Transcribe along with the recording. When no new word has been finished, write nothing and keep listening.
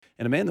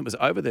and a man that was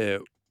over there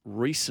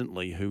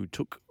recently who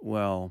took,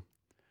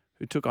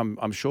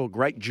 I'm sure,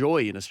 great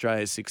joy in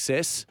Australia's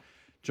success.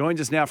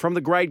 Joins us now from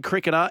the grade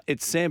cricketer.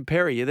 It's Sam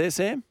Perry. You there,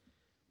 Sam?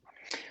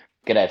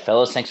 G'day,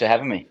 fellas. Thanks for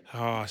having me.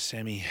 Oh,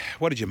 Sammy,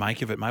 what did you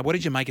make of it, mate? What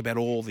did you make about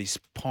all this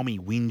pommy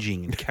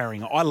whinging and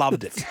carrying on? I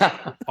loved it.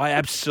 I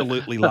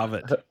absolutely love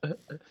it.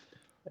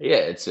 Yeah,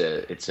 it's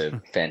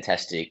a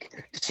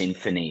fantastic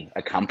symphony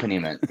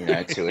accompaniment,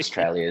 to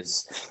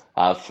Australia's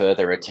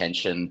further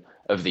attention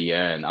of the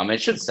urn. I mean, I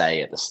should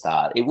say at the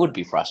start, it would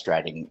be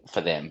frustrating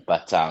for them,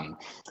 but some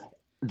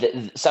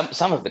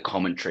of the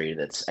commentary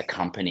that's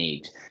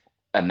accompanied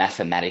a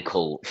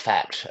mathematical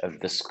fact of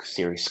the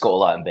series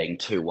scoreline being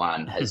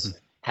 2-1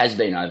 has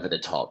been over the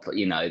top.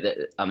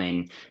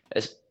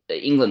 As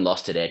England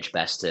lost at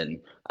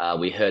Edgbaston,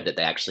 we heard that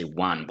they actually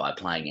won by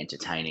playing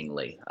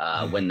entertainingly.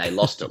 When they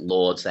lost at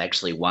Lords, they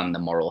actually won the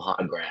moral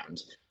high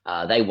ground.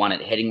 They won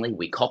at Headingley,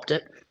 we copped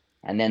it.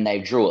 And then they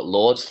drew at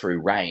Lords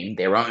through rain,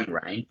 their own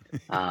rain.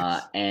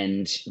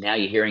 And now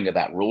you're hearing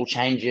about rule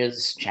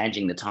changes,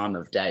 changing the time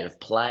of day of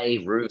play,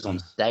 roofs on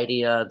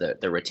stadia,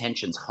 the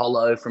retention's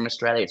hollow from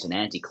Australia. It's an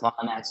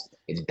anticlimax.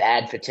 It's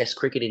bad for Test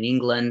cricket in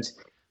England.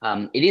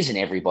 It isn't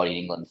everybody in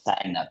England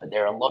saying that, but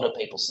there are a lot of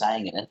people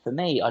saying it. And for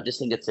me, I just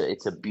think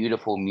it's a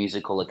beautiful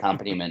musical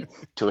accompaniment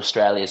to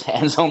Australia's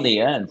hands on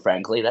the urn,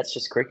 frankly. That's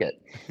just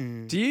cricket.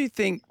 Do you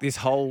think this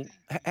whole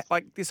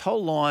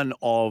line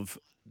of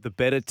the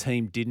better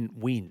team didn't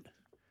win,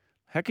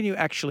 how can you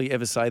actually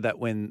ever say that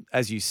when,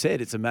 as you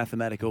said, it's a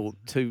mathematical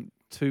two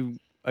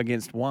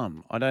against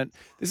one?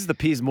 This is the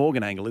Piers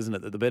Morgan angle, isn't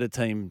it, that the better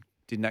team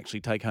didn't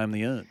actually take home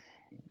the urn?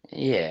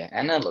 Yeah,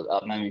 and look,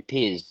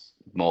 Piers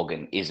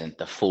Morgan isn't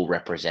the full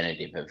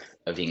representative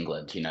of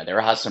England. There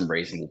are some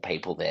reasonable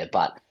people there,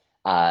 but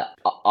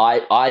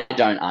I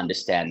don't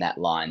understand that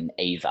line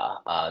either.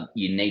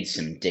 You need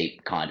some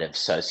deep kind of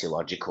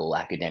sociological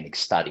academic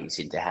studies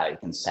into how you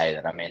can say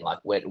that. I mean, like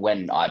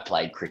when I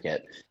played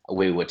cricket,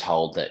 we were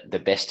told that the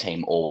best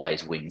team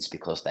always wins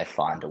because they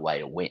find a way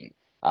to win.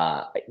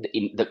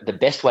 The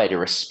best way to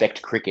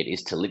respect cricket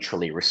is to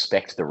literally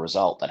respect the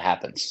result that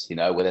happens,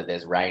 whether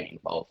there's rain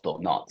involved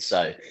or not.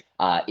 So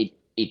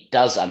it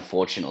does,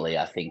 unfortunately,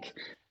 I think,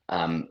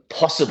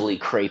 possibly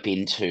creep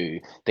into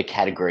the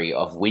category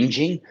of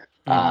whinging.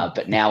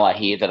 But now I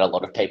hear that a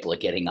lot of people are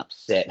getting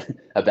upset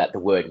about the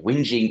word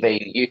whinging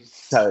being used.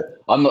 So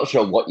I'm not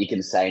sure what you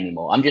can say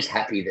anymore. I'm just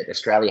happy that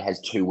Australia has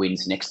 2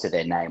 wins next to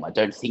their name. I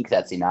don't think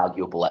that's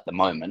inarguable at the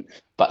moment,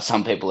 but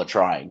some people are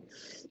trying.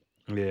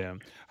 Yeah.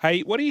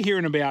 Hey, what are you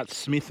hearing about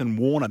Smith and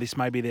Warner? This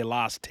may be their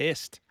last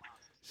test.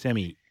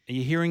 Sammy, are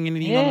you hearing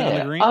anything on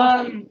the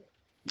ground?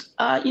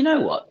 You know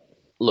what?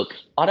 Look,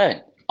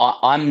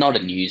 I'm not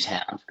a news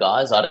hound,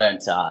 guys. I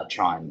don't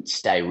try and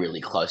stay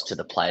really close to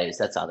the players.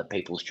 That's other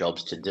people's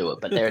jobs to do it.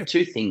 But there are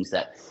 2 things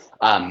that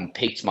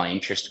piqued my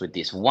interest with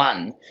this.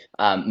 One,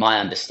 my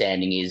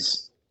understanding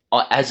is,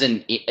 on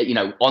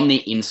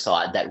the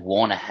inside, that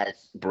Warner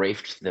has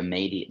briefed the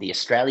media, the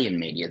Australian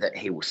media, that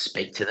he will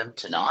speak to them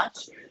tonight,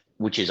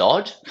 which is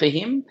odd for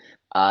him.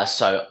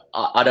 So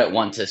I don't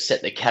want to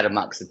set the cat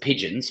amongst the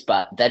pigeons,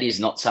 but that is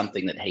not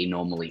something that he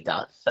normally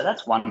does. So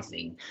that's one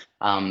thing.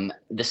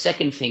 The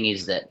second thing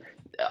is that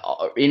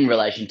in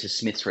relation to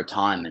Smith's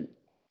retirement,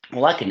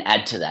 well, I can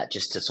add to that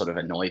just to sort of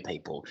annoy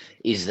people,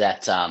 is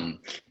that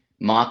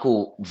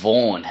Michael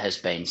Vaughan has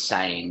been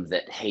saying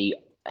that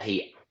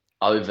he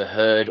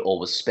overheard or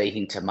was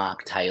speaking to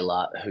Mark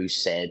Taylor, who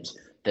said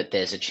that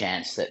there's a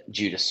chance that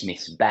due to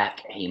Smith's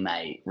back, he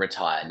may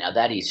retire. Now,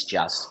 that is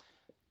just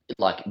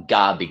like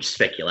garbage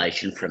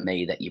speculation from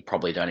me that you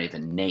probably don't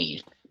even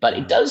need. But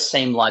it does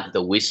seem like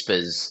the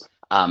whispers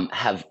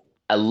have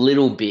a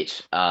little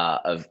bit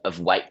of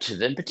weight to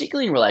them,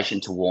 particularly in relation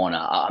to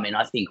Warner. I mean,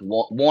 I think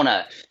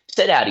Warner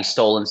set out his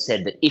stall and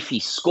said that if he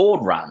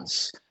scored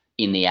runs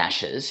in the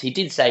Ashes, he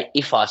did say,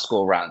 if I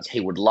score runs, he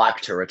would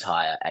like to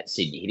retire at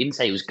Sydney. He didn't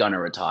say he was going to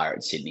retire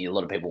at Sydney. A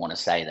lot of people want to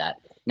say that.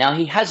 Now,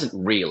 he hasn't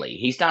really.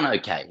 He's done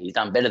okay. He's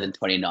done better than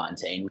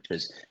 2019, which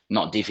was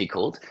not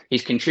difficult.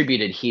 He's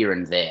contributed here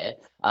and there.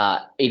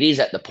 It is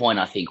at the point,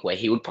 I think, where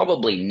he would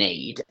probably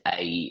need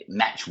a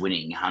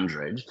match-winning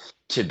 100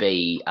 to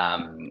be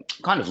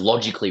kind of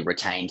logically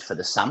retained for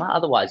the summer.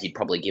 Otherwise, he'd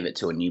probably give it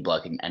to a new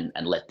bloke and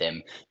let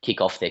them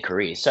kick off their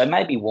careers. So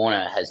maybe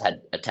Warner has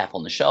had a tap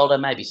on the shoulder,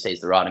 maybe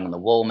sees the writing on the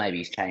wall, maybe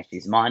he's changed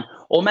his mind,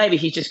 or maybe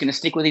he's just going to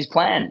stick with his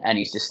plan and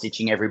he's just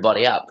stitching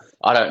everybody up.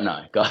 I don't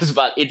know, guys,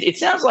 but it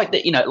sounds like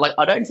that.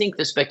 I don't think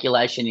the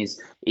speculation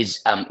is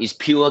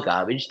pure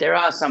garbage. There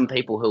are some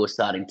people who are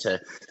starting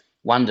to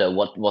wonder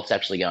what's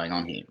actually going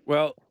on here.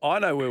 Well, I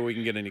know where we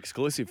can get an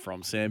exclusive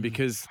from, Sam,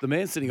 because the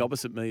man sitting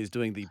opposite me is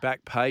doing the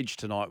back page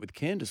tonight with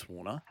Candice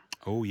Warner.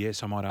 Oh,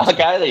 yes, I might ask.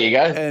 Okay, there you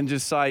go. And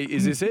just say,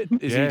 is this it?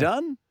 Is he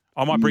done?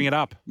 I might bring it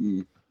up.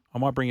 I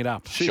might bring it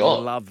up. She'd Sure.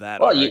 love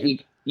that. Well, I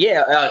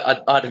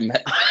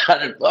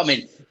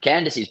mean,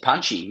 Candice is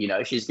punchy.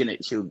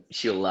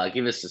 She'll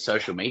give us a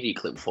social media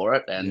clip for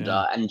it,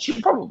 and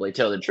she'll probably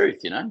tell the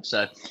truth.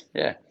 So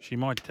yeah. She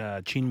might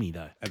chin me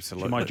though.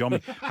 Absolutely. She might join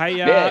me.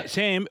 Hey,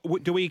 Sam,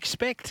 do we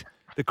expect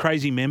the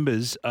crazy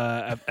members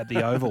at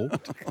the Oval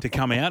to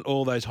come out,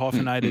 all those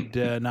hyphenated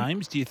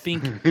names. Do you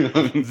think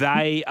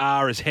they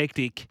are as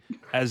hectic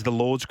as the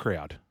Lords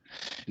crowd?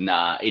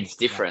 Nah, it's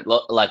different.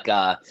 Like,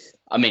 I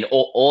mean,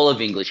 all of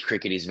English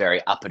cricket is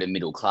very upper to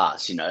middle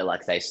class.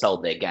 Like they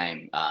sold their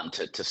game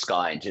to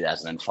Sky in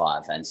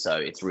 2005, and so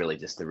it's really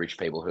just the rich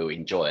people who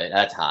enjoy it.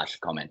 That's a harsh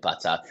comment,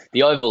 but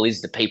the Oval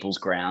is the people's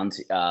ground,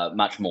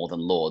 much more than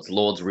Lords.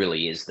 Lords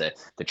really is the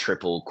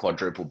triple,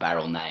 quadruple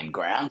barrel name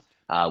ground.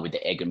 With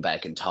the egg and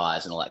bacon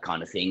tyres and all that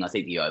kind of thing. I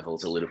think the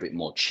Oval's a little bit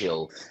more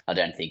chill. I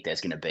don't think there's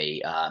going to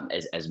be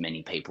as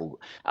many people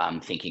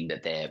thinking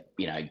that they're,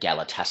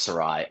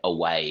 Galatasaray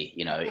away,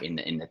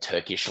 in the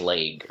Turkish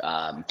league,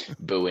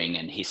 booing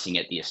and hissing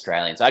at the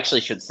Australians. I actually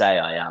should say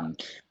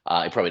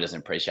he probably doesn't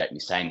appreciate me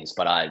saying this,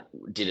 but I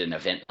did an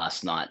event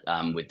last night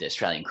with the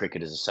Australian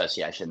Cricketers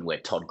Association where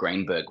Todd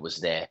Greenberg was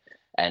there.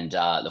 And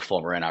the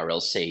former NRL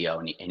CEO,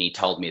 and he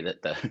told me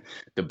that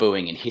the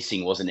booing and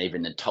hissing wasn't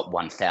even the top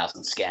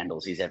 1,000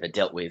 scandals he's ever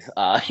dealt with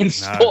in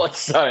sports.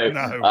 So,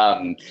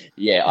 some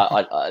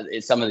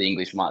of the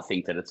English might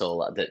think that it's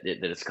all that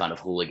it's kind of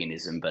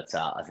hooliganism, but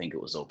I think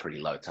it was all pretty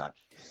low touch.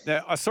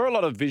 Now, I saw a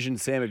lot of vision,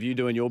 Sam, of you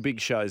doing your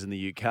big shows in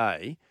the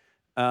UK.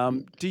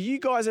 Do you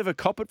guys ever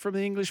cop it from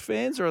the English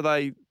fans, or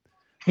are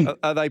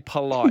they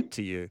polite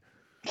to you?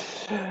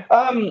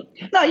 No,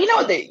 you know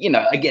what?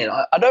 Again,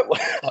 I don't.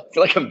 I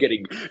feel like I'm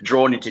getting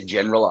drawn into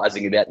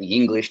generalising about the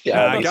English. Go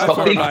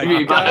for it,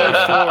 mate.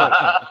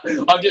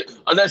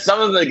 I know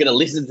some of them are going to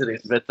listen to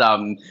this, but I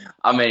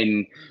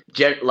mean,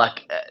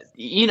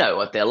 you know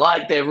what they're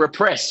like. They're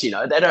repressed. They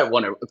don't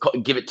want to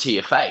give it to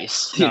your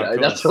face.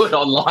 That's what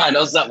online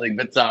or something.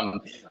 But I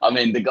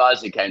mean, the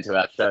guys who came to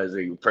our shows,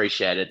 we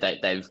appreciate it.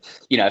 They've,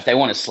 if they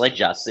want to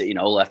sledge us,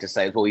 all I have to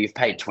say is, well, you've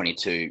paid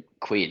 22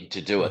 quid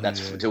to do it.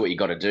 Do what you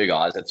got to do,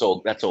 guys. That's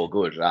all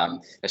good. A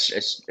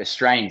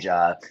strange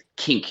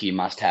kink you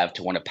must have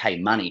to want to pay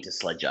money to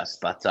sledge us,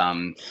 but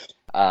they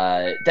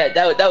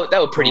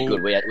were pretty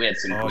good. We had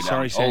some good.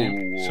 Sorry,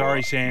 Sam.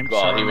 Sorry, Sam.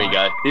 Oh, sorry, here we mate.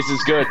 go. This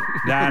is good.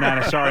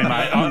 No. Sorry,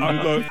 mate.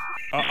 Look,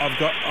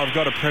 I've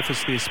got to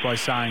preface this by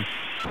saying,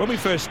 when we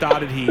first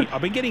started here,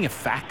 I've been getting a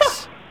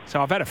fax.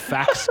 So I've had a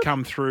fax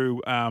come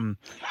through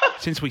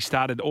since we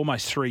started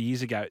almost 3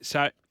 years ago.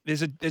 So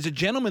there's a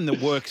gentleman that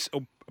works,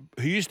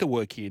 who used to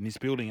work here in this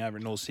building over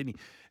in North Sydney,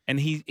 and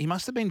he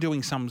must have been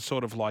doing some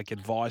sort of like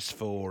advice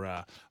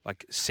for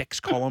like sex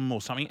column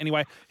or something.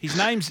 Anyway, his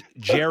name's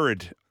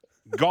Jared.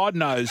 God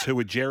knows who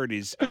a Jared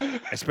is,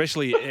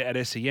 especially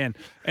at SEN.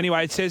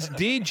 Anyway, it says,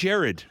 "Dear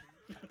Jared,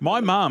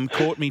 my mum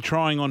caught me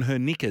trying on her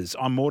knickers.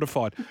 I'm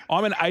mortified.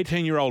 I'm an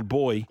 18-year-old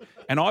boy,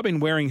 and I've been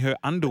wearing her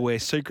underwear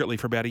secretly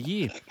for about a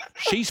year.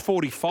 She's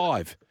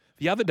 45.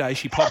 The other day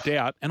she popped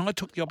out, and I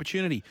took the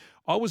opportunity.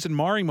 I was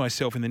admiring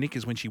myself in the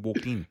knickers when she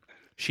walked in.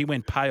 She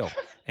went pale,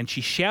 and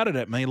she shouted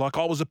at me like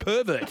I was a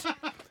pervert.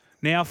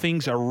 Now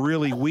things are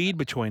really weird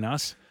between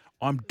us.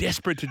 I'm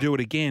desperate to do it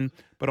again,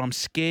 but I'm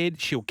scared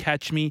she'll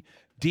catch me.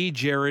 Dear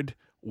Jared,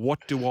 what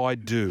do I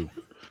do?"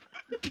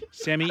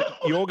 Sammy,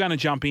 you're going to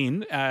jump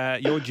in.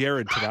 You're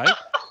Jared today.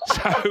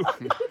 So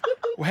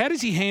how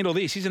does he handle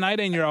this? He's an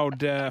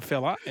 18-year-old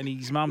fella, and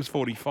his mum's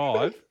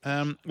 45,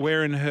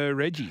 wearing her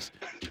Reggies.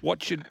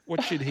 What should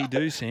he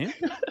do, Sam?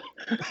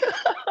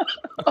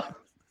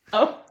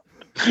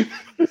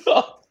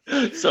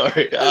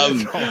 Sorry. I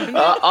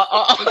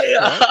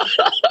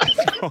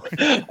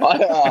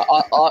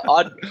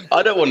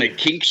don't want to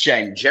kink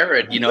shame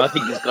Jared. I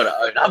think he's got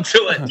to own up to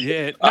it.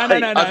 Yeah. No.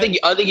 I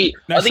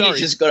think he's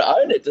just got to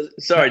own it.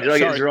 Sorry, did I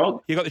get this wrong?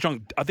 You got this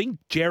wrong. I think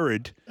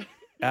Jared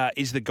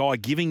is the guy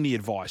giving the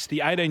advice. The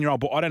 18-year-old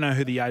boy. I don't know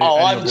who the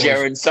 18-year-old. Oh, I'm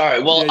Jared.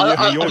 Sorry. Well,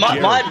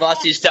 my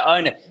advice is to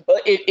own it.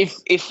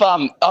 If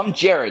I'm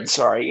Jared.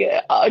 Sorry.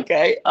 Yeah.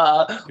 Okay.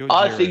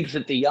 I think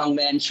that the young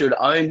man should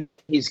own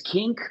his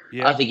kink.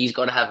 Yeah. I think he's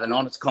got to have an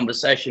honest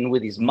conversation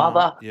with his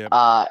mother.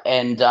 I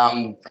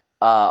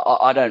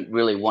don't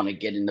really want to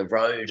get in the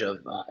road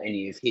of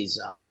any of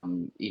his,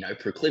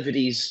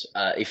 proclivities.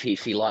 If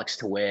he likes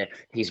to wear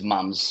his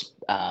mum's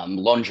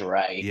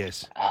lingerie,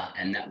 yes,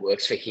 and that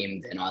works for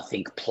him, then I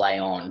think play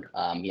on,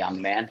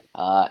 young man,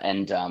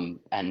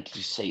 and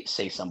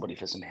see somebody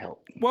for some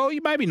help. Well,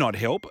 you maybe not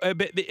help,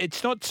 but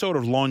it's not sort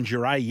of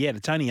lingerie yet.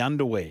 It's only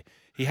underwear.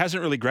 He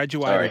hasn't really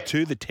graduated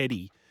to the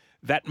teddy.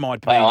 That might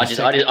be. I just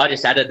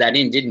added that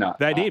in, didn't I?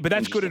 They did, but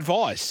that's good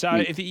advice. So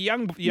if a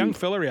young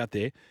fella out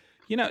there,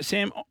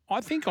 Sam,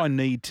 I think I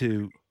need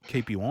to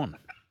keep you on.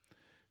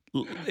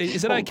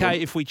 Is it okay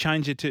if we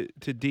change it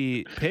to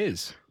Dear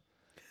Pez?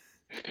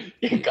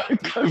 Yeah,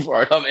 go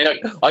for it. I mean,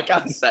 I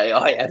can't say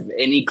I have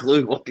any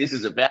clue what this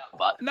is about,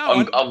 but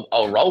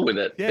I'll roll with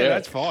it. Yeah,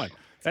 that's fine.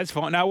 That's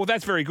fine. No, well,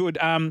 that's very good.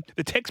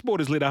 The text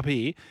board is lit up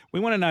here. We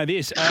want to know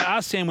this.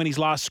 Ask Sam when his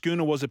last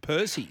schooner was at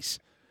Percy's.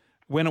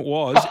 When it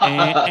was,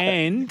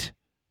 and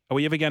are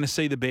we ever going to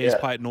see the Bears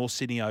play at North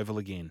Sydney Oval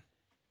again?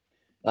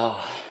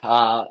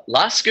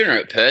 Last schooner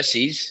at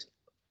Percy's,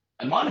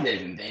 it might have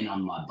even been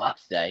on my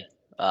birthday,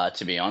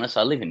 to be honest.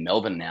 I live in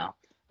Melbourne now.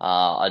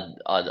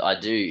 I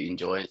do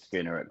enjoy a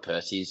schooner at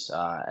Percy's,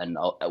 and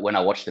when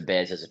I watched the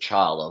Bears as a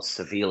child, I was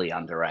severely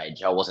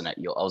underage. I wasn't at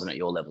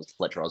your levels,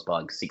 Fletcher. I was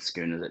buying 6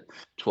 schooners at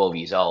 12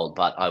 years old,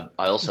 but I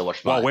also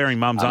watched While wearing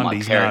mum's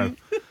undies, no.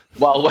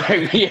 While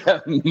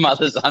wearing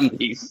mother's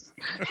undies,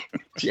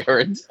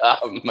 Jared.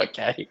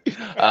 Okay.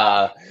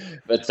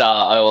 But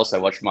I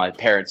also watched my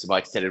parents and my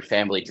extended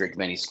family drink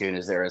many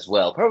schooners there as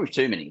well. Probably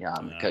too many,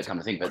 come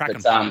to think.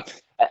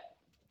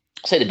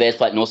 Say the Bears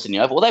played North Sydney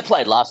Oval. Well, they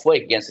played last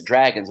week against the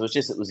Dragons.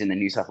 It was in the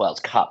New South Wales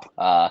Cup,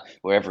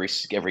 where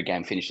every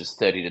game finishes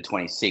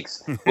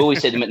 30-26. Will we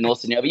see them at North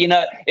Sydney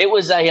Oval? It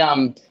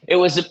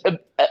was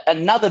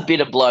another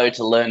bitter blow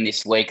to learn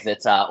this week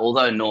that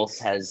although North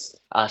has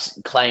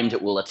claimed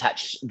it will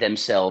attach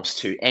themselves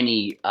to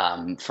any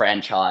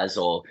franchise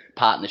or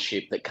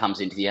partnership that comes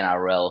into the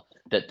NRL,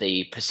 that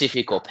the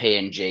Pacific or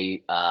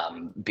PNG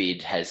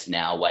bid has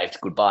now waved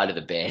goodbye to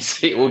the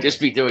Bears. It will just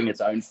be doing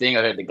its own thing.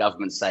 I heard the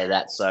government say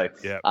that. So,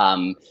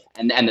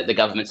 and that the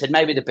government said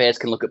maybe the Bears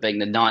can look at being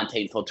the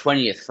 19th or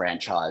 20th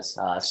franchise.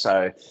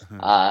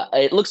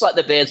 It looks like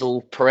the Bears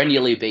will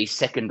perennially be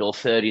second or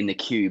third in the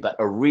queue, but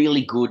a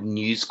really good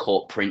News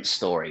Corp print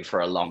story for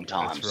a long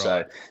time. That's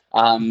right.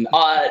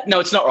 So, no,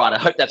 it's not right. I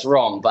hope that's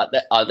wrong, but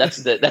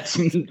that's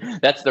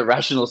the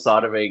rational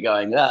side of me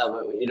going,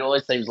 it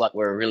always seems like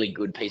we're a really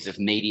good piece of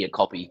media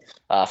copy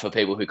for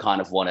people who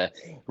kind of want to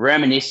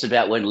reminisce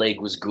about when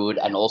league was good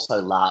and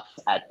also laugh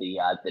at the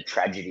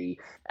tragedy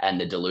and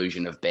the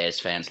delusion of Bears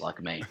fans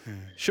like me.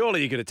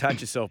 Surely you could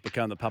attach yourself,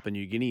 become the Papua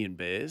New Guinean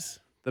Bears.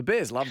 The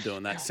Bears love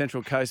doing that.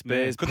 Central Coast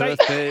Bears, Perth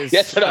Bears,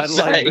 That's what I'm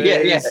Adelaide saying.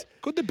 Bears. Yeah.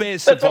 Could the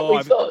Bears That's what we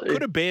survive? thought.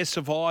 Could a bear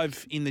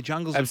survive in the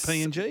jungles of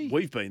PNG?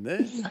 We've been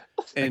there.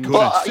 And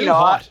It's too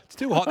hot. It's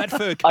too hot. That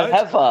fur coat. I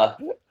have.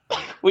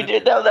 We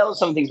did. That was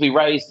some things we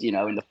raised,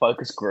 in the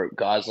focus group,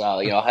 guys.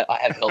 I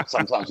have helped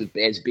sometimes with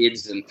Bears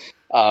bids, and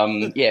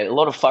a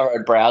lot of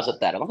furrowed brows at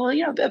that. I'm like,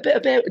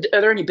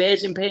 are there any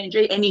Bears in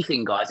PNG?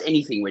 Anything, guys?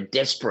 Anything? We're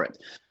desperate.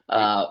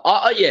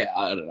 I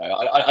don't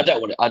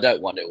know. I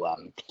don't want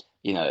to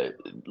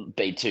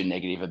be too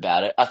negative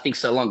about it. I think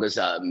so long as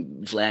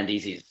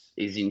Vlandis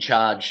is in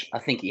charge, I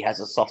think he has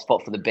a soft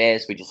spot for the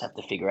Bears. We just have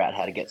to figure out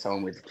how to get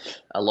someone with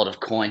a lot of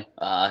coin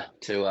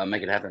to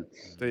make it happen.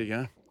 There you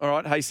go. All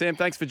right. Hey, Sam,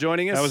 thanks for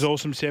joining us. That was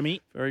awesome,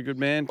 Sammy. Very good,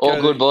 man.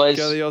 All good, boys.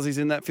 Go the Aussies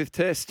in that 5th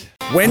test.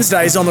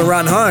 Wednesdays on the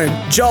run home,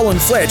 Joel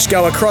and Fletch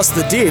go across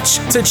the ditch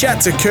to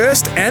chat to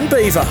Kirst and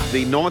Beaver.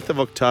 The 9th of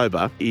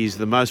October is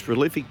the most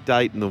prolific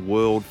date in the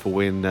world for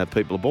when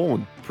people are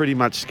born. Pretty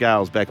much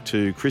scales back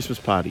to Christmas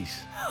parties.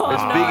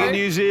 It's big in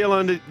New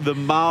Zealand, the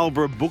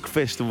Marlborough Book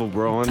Festival,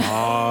 Brian.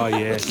 Oh,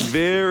 yes.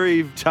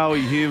 Very toey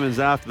humans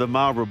after the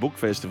Marlborough Book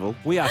Festival.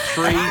 We are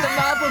three. The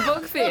Marlborough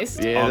Book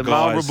Fest. Yeah, the guys.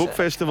 Marlborough Book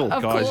Festival.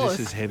 Of Guys, course.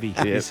 this is heavy.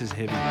 This is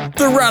heavy.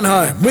 The run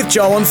home with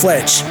Joel and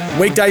Fletch.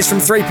 Weekdays from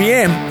 3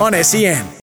 p.m. on SEN.